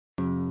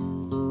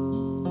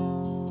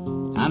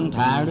I'm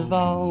tired of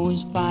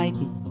always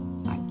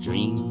fighting, I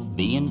dream of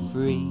being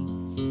free.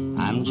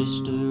 I'm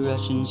just a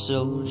Russian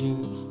soldier,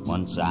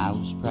 once I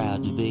was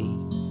proud to be.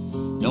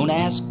 Don't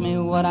ask me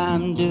what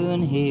I'm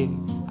doing here,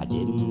 I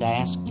didn't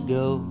ask to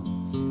go.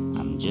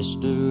 I'm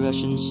just a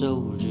Russian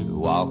soldier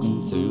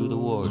walking through the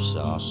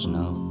Warsaw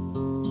snow.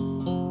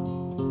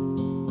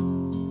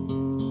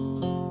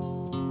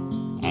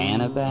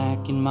 Anna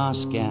back in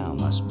Moscow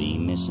must be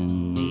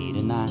missing me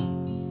tonight.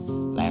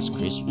 Last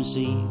Christmas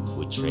Eve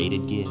we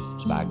traded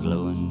gifts by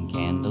glowing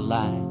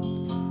candlelight,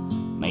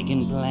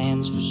 making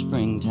plans for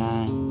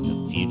springtime,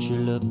 the future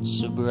looked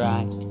so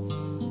bright.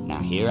 Now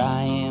here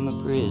I am,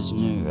 a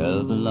prisoner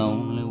of the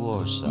lonely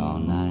Warsaw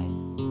night.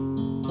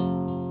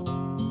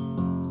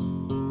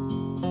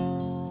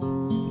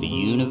 The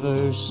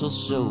Universal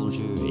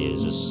Soldier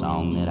is a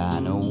song that I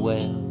know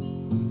well.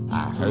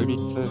 I heard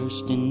it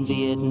first in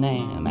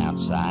Vietnam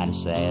outside a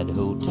sad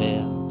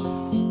hotel.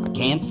 I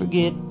can't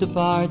forget the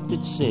part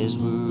that says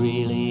we're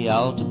really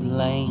all to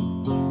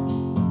blame.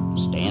 I'm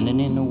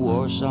standing in the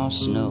Warsaw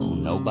snow,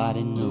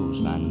 nobody knows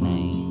my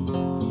name.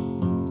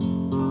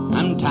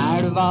 I'm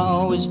tired of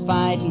always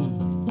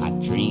fighting, I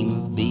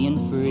dream of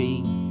being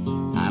free.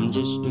 I'm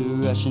just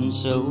a Russian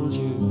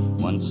soldier,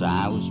 once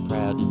I was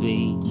proud to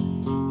be.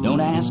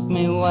 Don't ask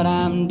me what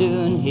I'm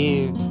doing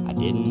here, I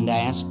didn't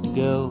ask to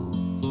go.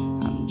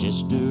 I'm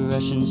just a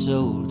Russian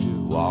soldier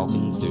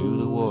walking through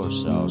the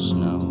Warsaw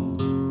snow.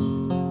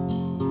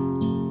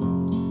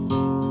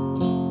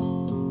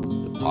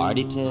 The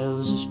party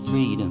tells us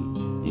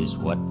freedom is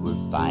what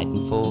we're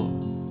fighting for.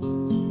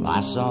 Well,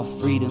 I saw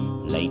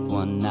freedom late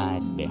one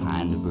night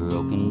behind a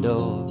broken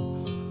door.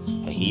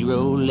 A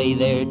hero lay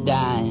there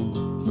dying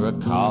for a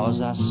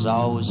cause I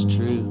saw was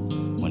true,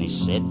 when he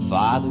said,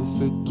 "Father,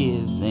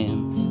 forgive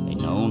them, they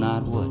know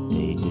not what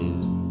they do."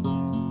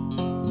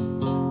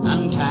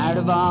 I'm tired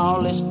of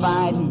all this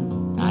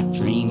fighting, I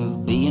dream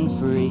of being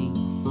free.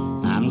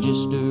 I'm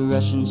just a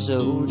Russian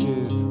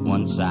soldier,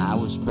 once I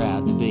was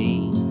proud to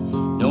be.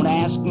 Don't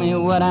ask me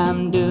what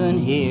I'm doing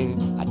here,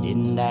 I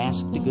didn't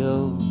ask to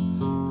go.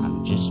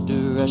 I'm just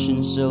a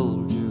Russian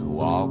soldier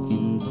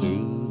walking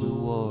through the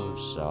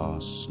Warsaw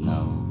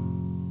snow.